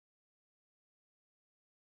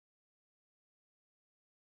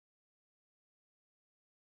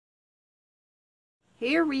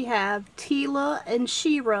Here we have Tila and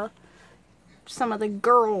She-Ra, some of the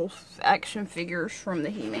girl action figures from the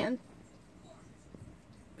He-Man.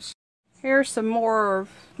 Here's some more of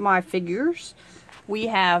my figures. We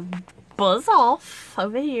have Buzz Off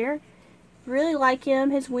over here. Really like him.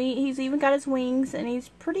 His wing, he's even got his wings, and he's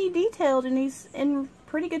pretty detailed, and he's in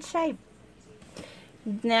pretty good shape.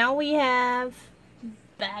 Now we have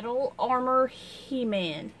Battle Armor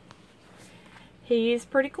He-Man. He's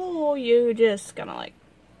pretty cool. You just gonna like,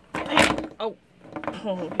 oh,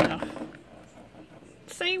 yeah.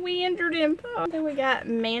 See, we injured him. Oh. Then we got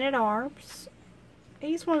Man-at-Arms.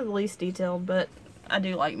 He's one of the least detailed, but I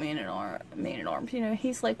do like Man-at-Arms. You know,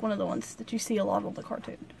 he's like one of the ones that you see a lot on the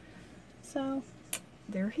cartoon. So,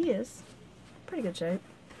 there he is. Pretty good shape.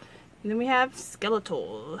 And then we have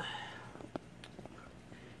Skeletor.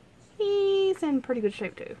 He's in pretty good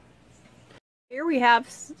shape too. Here we have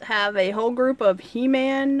a whole group of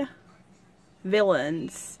He-Man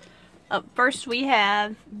villains. Up first we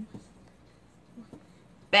have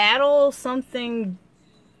Battle something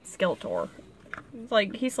Skeletor.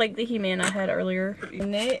 He's like the He-Man I had earlier.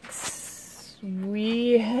 Next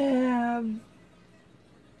we have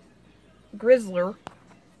Grizzler.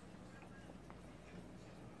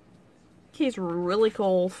 He's really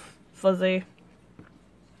cool, fuzzy,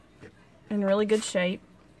 in really good shape.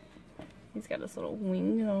 He's got this little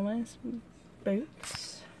wing on his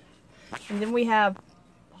boots. And then we have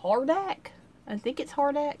Hardak. I think it's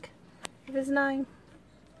Hardak, is his name.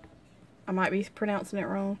 I might be pronouncing it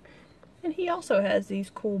wrong. And he also has these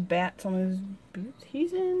cool bats on his boots.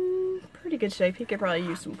 He's in pretty good shape. He could probably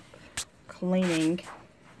use some cleaning.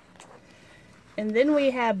 And then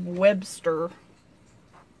we have Webster.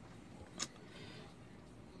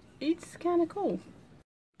 He's kind of cool.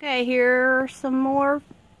 Okay, here are some more,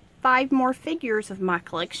 5 more figures of my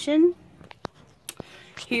collection.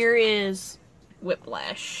 Here is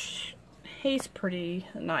Whiplash. He's pretty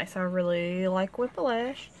nice. I really like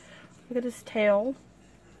Whiplash. Look at his tail.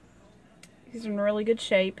 He's in really good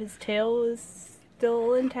shape. His tail is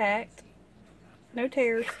still intact. No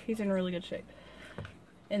tears. He's in really good shape.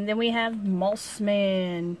 And then we have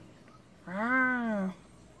Mossman.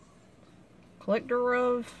 Collector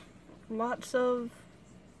of lots of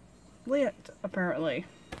lint, apparently.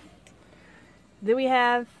 Then we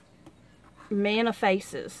have Man of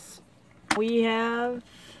Faces. We have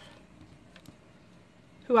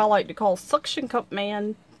who I like to call Suction Cup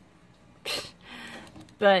Man.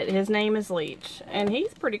 But his name is Leech. And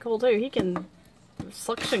he's pretty cool too. He can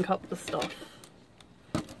suction cup the stuff.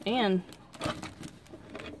 And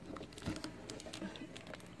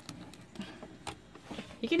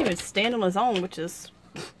he can even stand on his own, which is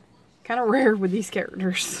kind of rare with these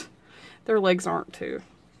characters. Their legs aren't too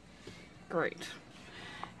great.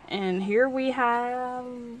 And here we have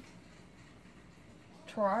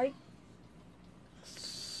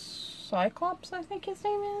Cyclops, I think his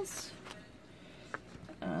name is.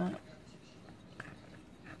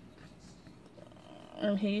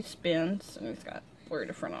 And he spins, and he's got weird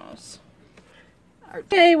different eyes.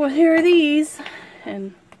 Okay, well here are these.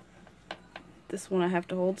 And this one I have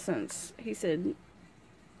to hold since he said,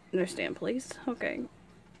 no stand please. Okay,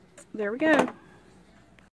 there we go.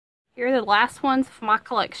 Here are the last ones of my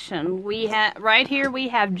collection. We have, right here we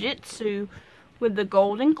have Jitsu with the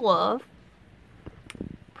golden glove.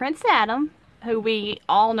 Prince Adam, who we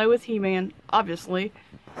all know as He-Man, obviously.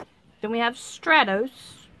 Then we have Stratos.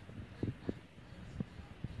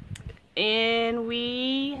 And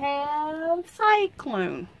we have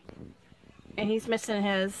Cyclone. And he's missing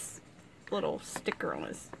his little sticker on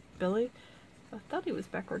his belly. I thought he was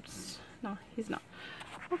backwards. No, he's not.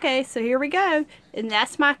 Okay, so here we go. And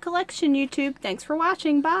that's my collection, YouTube. Thanks for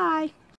watching. Bye.